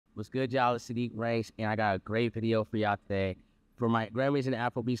What's good, y'all? It's Saadiq Ranks, and I got a great video for y'all today. For my Grammys and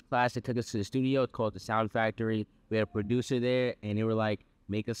Afrobeats class, they took us to the studio. It's called the SawndFactory. We had a producer there, and they were like,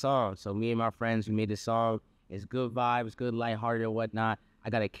 make a song. So me and my friends, we made this song. It's good vibes, good lighthearted and whatnot. I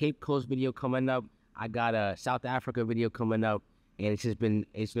got a Cape Coast video coming up. I got a South Africa video coming up, and it's been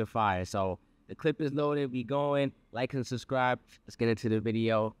fire. So the clip is loaded. We going. Like and subscribe. Let's get into the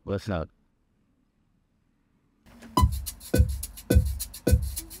video. What's up?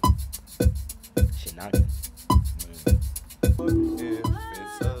 Shit knocking. If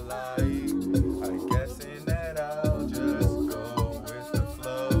it's a lie, I'm guessing that I'll just go with the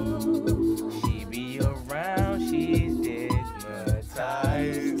flow. She be around, she's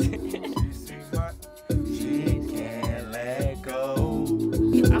stigmatized. She can't let go.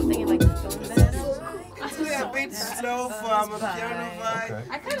 I'm thinking like Yeah, beat slow for I'm a piano vibe.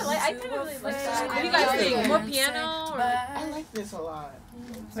 I kind of really like that. What do you guys think? More piano? Or? I like this a lot.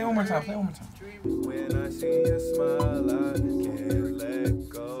 Play one more time, play one more time. When I see a smile, I can't let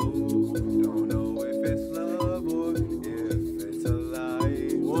go. Don't know if it's love or if it's a lie.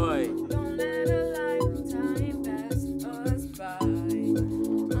 Boy. Don't let a lifetime pass us by.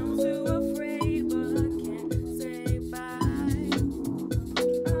 I'm too afraid but can't say bye.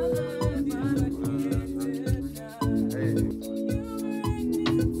 I love you again tonight.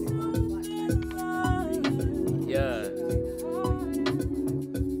 Yeah.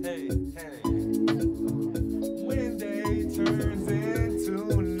 When day turns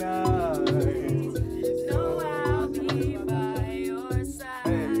into night, know I'll be by your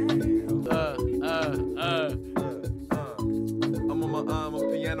side. I'm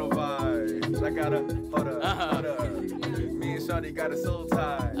a piano vibe. I got a hold up. Me and Shawty got a soul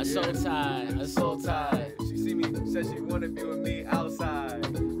tie. A soul tie, a soul tie. She see me, said she wanna be with me outside.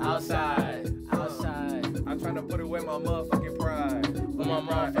 Outside. I'm trying to put away my motherfucking pride. With my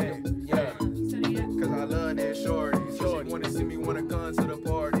motherfucking, yeah. Cause I love this shorty. So she wanna see me wanna come to the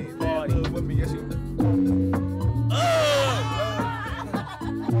party. Live with me, yes you. Right there.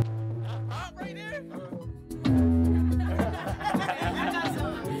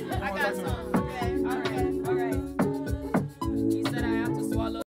 I got some. Okay. All right. You said I have to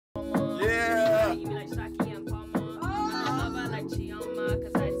swallow. Yeah. You be like Shaki and Palma. I love her like Chioma,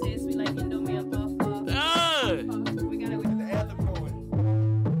 cause I taste sweet like Indomie and Puff Puff. We got it. The anthem going.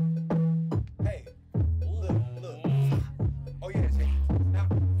 Hey, look. Oh yeah, now,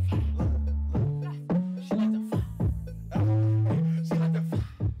 look. She like the she like the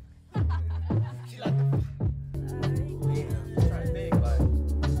she like the damn, I'm trying to think like,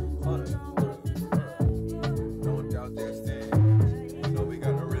 hold up. Don't doubt this thing. You know we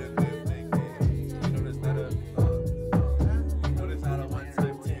got a real good thing. You know this not a you know this not a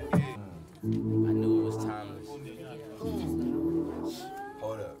one-time thing. I knew it was timeless.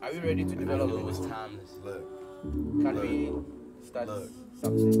 Hold up. Are you ready to I develop knew it was this? timeless. Look. Can we start Look.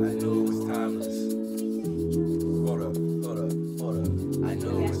 something? I knew it was timeless. Hold up. I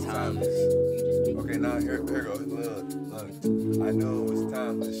knew it was timeless. Okay, now here goes. Look. I knew it was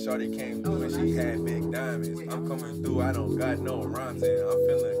timeless. Shorty came through and she had big diamonds. I'm coming through, I don't got no rhymes in. I'm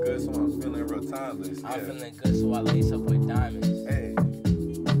feeling good, so I'm feeling real timeless. I'm Yeah. feeling good, so I lace up with diamonds. Hey,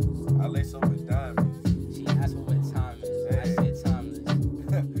 I lace up with diamonds. She asked me what time is. I said timeless. I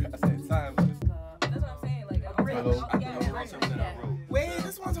said timeless. That's what I'm saying. Like a Hello. I wrote something that I wrote. Wait,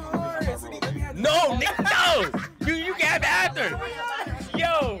 this one's hard. Saadiq, let me have No, nigga, no! You got after.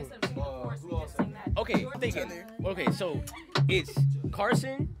 Yo. Who else sang that? Okay, I'm thinking. Okay, so it's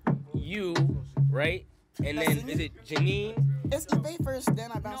Carson, you, right? And then is it Janine? It's Ibe first,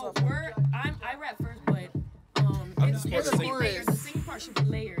 then I bounce No, off. I rap first, but just it's supposed to sing. layered. The singing part should be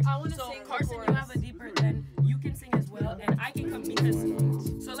layered. I wanna so sing the Carson, you chorus. have a deeper, then you can sing as well, and I can come because.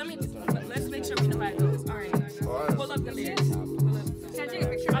 So let's make sure we know how it goes. All right. Pull up the lyrics. Can I take a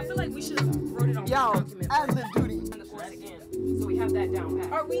picture? I feel like we should have wrote it on Yo, one document. ad-lib duty. On the chorus again, so we have that down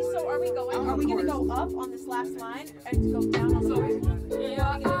pat. Are we gonna go up on this last line and go down on the bridge? Your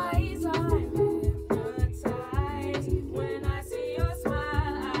eyes are hypnotized. When I see your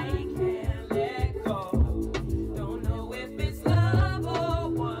smile, I can't let go. Don't know if it's love or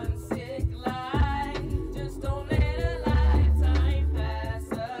one sick lie. Just don't let a lifetime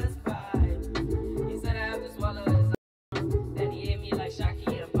pass us by. He said I have to swallow his arm. Then he ate me like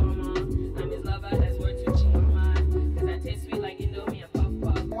Shaki and Palma. I'm his lover, that's worth to cheat on mine. Cause I taste sweet like Indomie and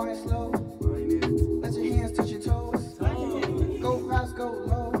Puff Puff. Wine slow. Let your hands touch your toes. Go fast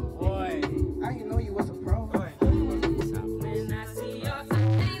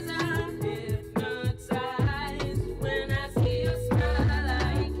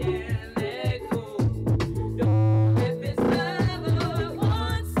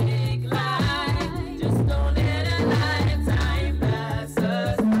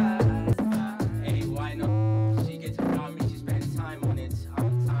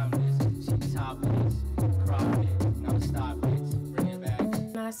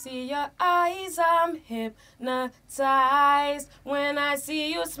I see your eyes, I'm hypnotized. When I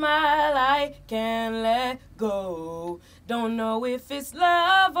see you smile, I can't let go. Don't know if it's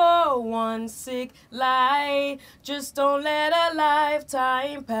love or one sick lie. Just don't let a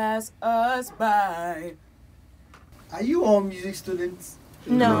lifetime pass us by. Are you all music students?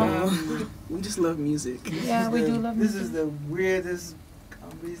 No. We just love music. Yeah, we do love This music. is the weirdest,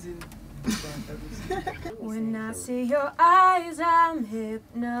 amazing. When I see your eyes, I'm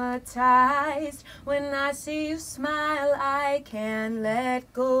hypnotized. When I see you smile, I can't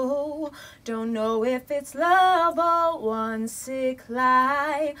let go. Don't know if it's love or one sick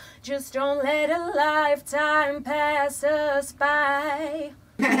lie. Just don't let a lifetime pass us by.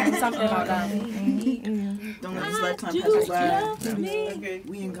 Something about that. Don't let this lifetime pass us by. Okay.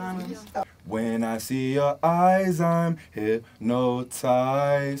 We in Ghana. When I see your eyes, I'm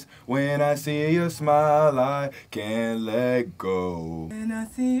hypnotized. When I see your smile, I can't let go. When I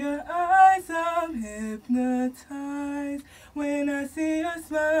see your eyes, I'm hypnotized. When I see your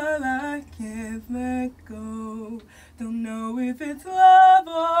smile, I can't let go. Don't know if it's love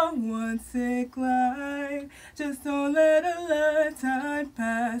or one sick lie. Just don't let a lifetime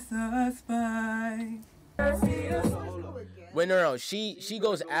pass us by. Wait, no. She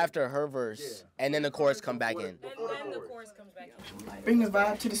goes after her verse, and then the chorus come back in. Bring the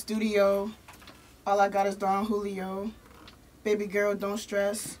vibe to the studio. All I got is Don Julio. Baby girl, don't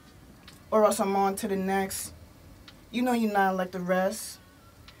stress, or else I'm on to the next. You know you're not like the rest.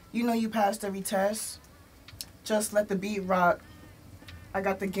 You know you passed every test. Just let the beat rock. I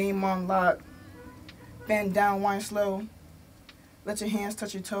got the game on lock. Bend down, wind slow. Let your hands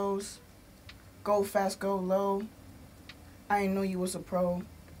touch your toes. Go fast, go low. I didn't know you was a pro.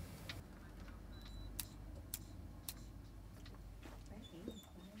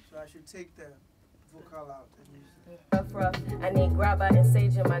 So I should take the vocal out and use it. Rough. I need grabber and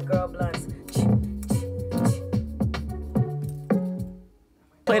sage in my girl blunts.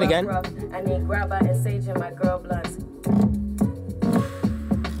 Play it again. Rough. I need grabber and sage in my girl blunts.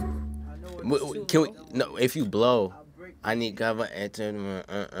 Can we? No, if you blow, I need cover and turn.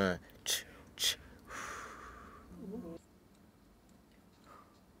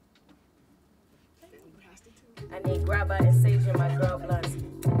 I need grabber and sage in my girl blunts.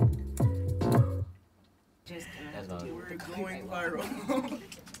 We're going viral.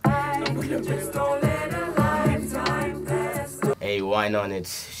 Just don't let a lifetime pass. Hey, wine on it.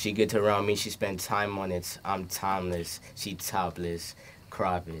 She gets around me, she spend time on it. I'm timeless, she topless.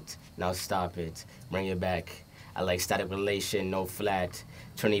 Crop it, now stop it. Bring it back. I like static relation, no flat.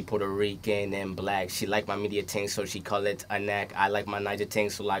 Trini Puerto Rican and black. She like my media ting, so she call it a knack. I like my Niger ting,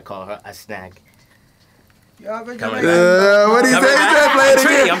 so I call her a snack. You have a Come on. What he said? He said play it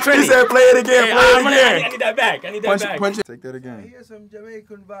again. I'm Trini. He said play it again. Hey, Play it I again. need that back. I need that Punch back. it. Punch it. Take that I again. hear some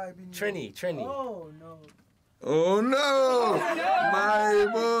Jamaican vibe in you. Trini. Oh no. Oh no, my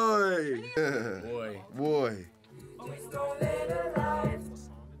boy. Boy.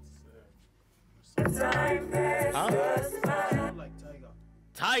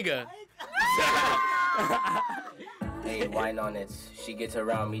 Tiger. Hey, wine on it. She gets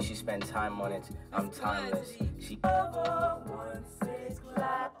around me, she spend time on it. I'm timeless. She.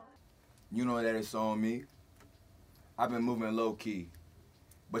 You know that it's on me. I've been moving low key,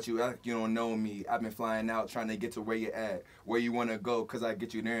 but you act you don't know me. I've been flying out trying to get to where you're at, where you wanna go, cause I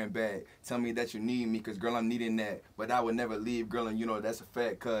get you there and back. Tell me that you need me, cause girl I'm needing that, but I would never leave, girl, and you know that's a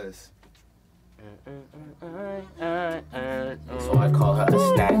fact, cause. So I call her a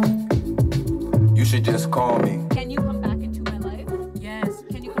snack. You should just call me. Can you come back into my life? Yes.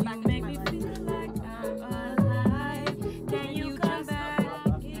 Can you come back into my life? Can you come back?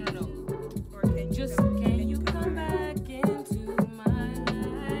 Just can you come back into my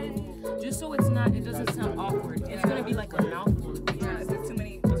life? Just so it doesn't sound awkward. It's gonna be like a mouthful. Yeah, it's too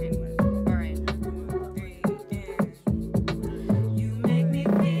many. All right. You make me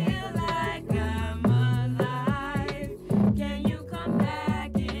feel like I'm alive. Can you come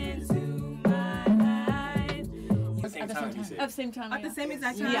back into my life? At the same time. At the same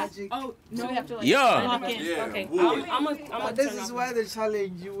exact time? Yeah. Magic. Oh, no, we have to like. Yeah. lock in. Yeah, Okay. boy. I'm But gonna this turn is off. why the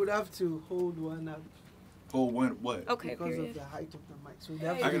challenge, you would have to hold one up Oh, what? Okay. because of Period. the height of the mic. So they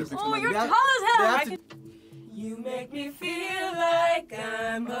have I to gotta do fix Oh, my you're They tall have- as they hell. have I to- can... You make me feel like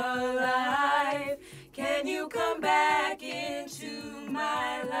I'm alive. Can you come back into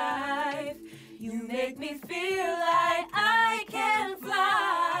my life? You make me feel like I can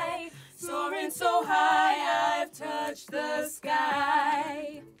fly. Soaring so high, I've touched the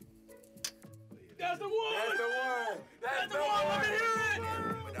sky. That's the one. That's the one. Let me hear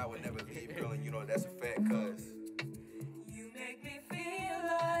it. But I would never leave, girl, and you know that's a fact, cause. You make me feel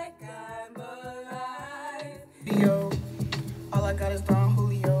like studio. All I got is Don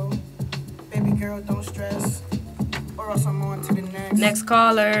Julio. Baby girl, don't stress, or else I'm on to the next. Next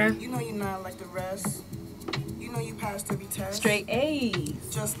caller. You know you're not like the rest. You know you passed every test. Straight A's.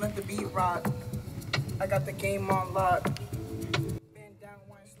 Just let the beat rock. I got the game on lock. Bend down,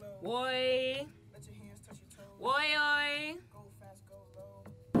 wind slow. Boy. Let your hands touch your toes. Boy, oi. Go fast, go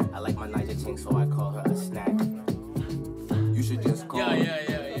low. I like my Niger ting, so I call her a snack. You should just call me.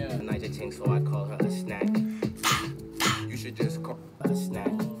 A Niger ting, so I call her a snack. You should just call. A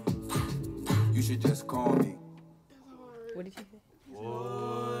snack. You should just call me. What did you say?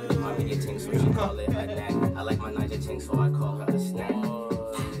 My media ting, so she call it a knack. I like my Niger ting, so I call her a snack.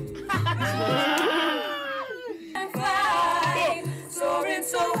 Soaring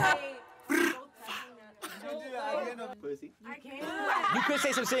so high. You could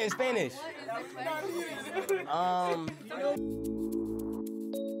say some shit in Spanish.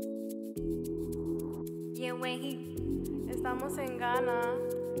 Bien, güey. Estamos en Ghana.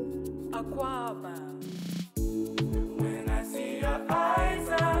 Aquaba. When I see your eyes,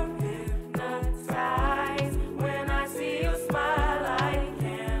 I'm hypnotized. When I see you smile, I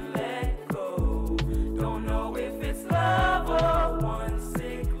can't let go. Don't know if it's love or one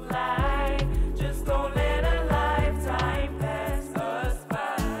sick lie. Just don't let a lifetime pass us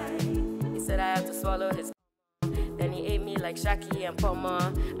by. He said I have to swallow his. Then he ate me like Shaki and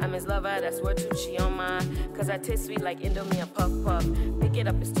Poma. I'm his lover, that's word to Chioma. Cause I taste sweet like Indomie and Puff Puff. Pick it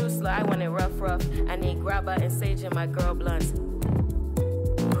up, it's too slow, I want it rough, rough. I need grabber and sage in my girl blunts.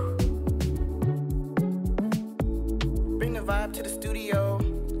 Bring the vibe to the studio.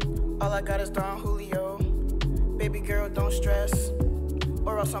 All I got is Don Julio. Baby girl, don't stress,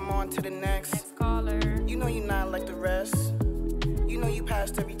 or else I'm on to the next. Next caller. You know you're not like the rest. You know you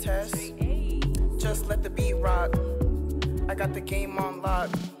passed every test. Just let the beat rock. I got the game on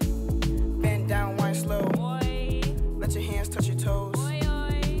lock. Bend down, wind slow. Boy. Let your hands touch your toes. Boy,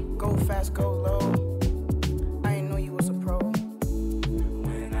 oi. Go fast, go low. I ain't know you was a pro.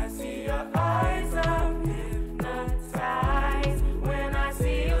 When I see your eyes, I'm hypnotized. When I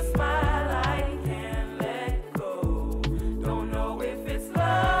see you smile, I can't let go. Don't know if it's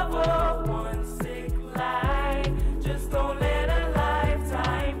love or one sick lie. Just don't let a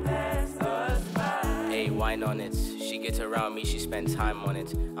lifetime pass us by. Hey, wine on it. She gets around me, she spend time on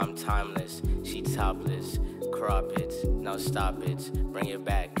it. I'm timeless, she topless. Crop it, now stop it, bring it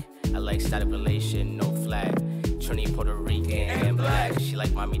back. I like static relation, no flag. Trini, Puerto Rican, and black. She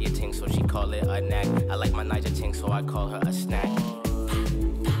like my media ting, so she call it a knack. I like my Niger ting, so I call her a snack.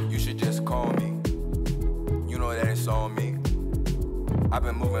 You should just call me. You know that it's on me. I've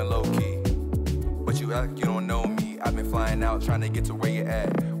been moving low key, but you act you don't know me. I've been flying out trying to get to where you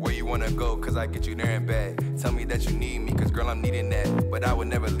at. Where you wanna go, cause I get you there and back. Tell me that you need me, cause girl I'm needing that. But I would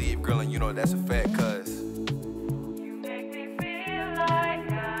never leave, girl, and you know that's a fact, cause